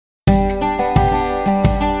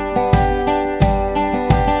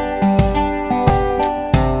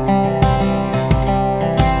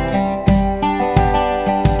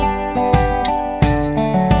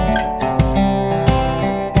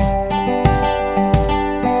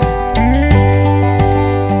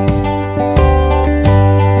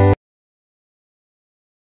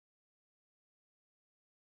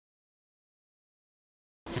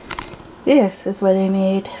This is what I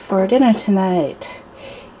made for dinner tonight.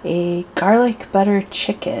 A garlic butter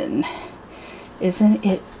chicken. Isn't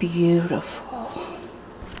it beautiful?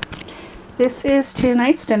 This is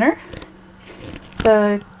tonight's dinner.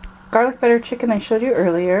 The garlic butter chicken I showed you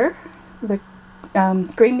earlier, the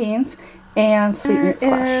green beans, and sweet meat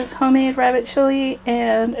squash. Is homemade rabbit chili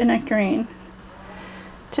and a nectarine.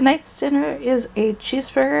 Tonight's dinner is a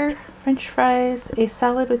cheeseburger, french fries, a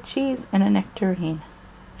salad with cheese, and a nectarine.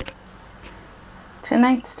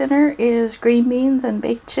 Tonight's dinner is green beans and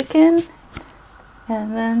baked chicken,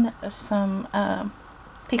 and then some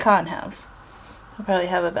pecan halves. I'll probably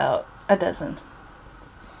have about a dozen.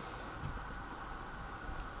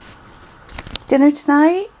 Dinner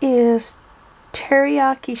tonight is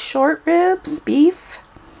teriyaki short ribs, beef,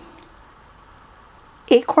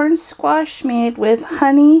 acorn squash made with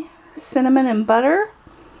honey, cinnamon, and butter,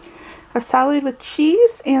 a salad with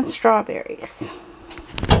cheese, and strawberries.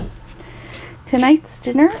 Tonight's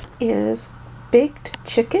dinner is baked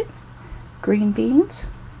chicken, green beans,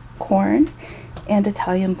 corn, and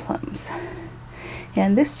Italian plums.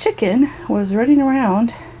 And this chicken was running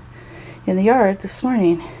around in the yard this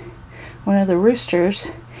morning. One of the roosters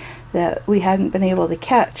that we hadn't been able to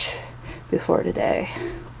catch before today,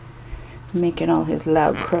 making all his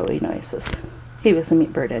loud crowy noises. He was a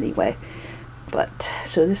meat bird anyway. But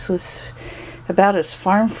so this was about as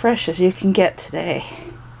farm fresh as you can get today.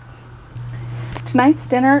 Tonight's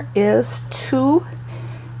dinner is 2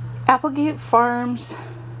 Applegate Farms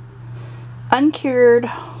uncured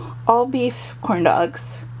all beef corn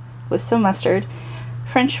dogs with some mustard,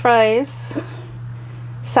 french fries,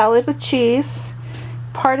 salad with cheese,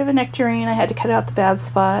 part of a nectarine, I had to cut out the bad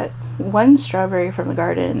spot, 1 strawberry from the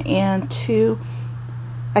garden, and 2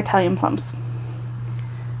 Italian plums.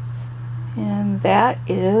 And that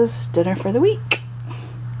is dinner for the week.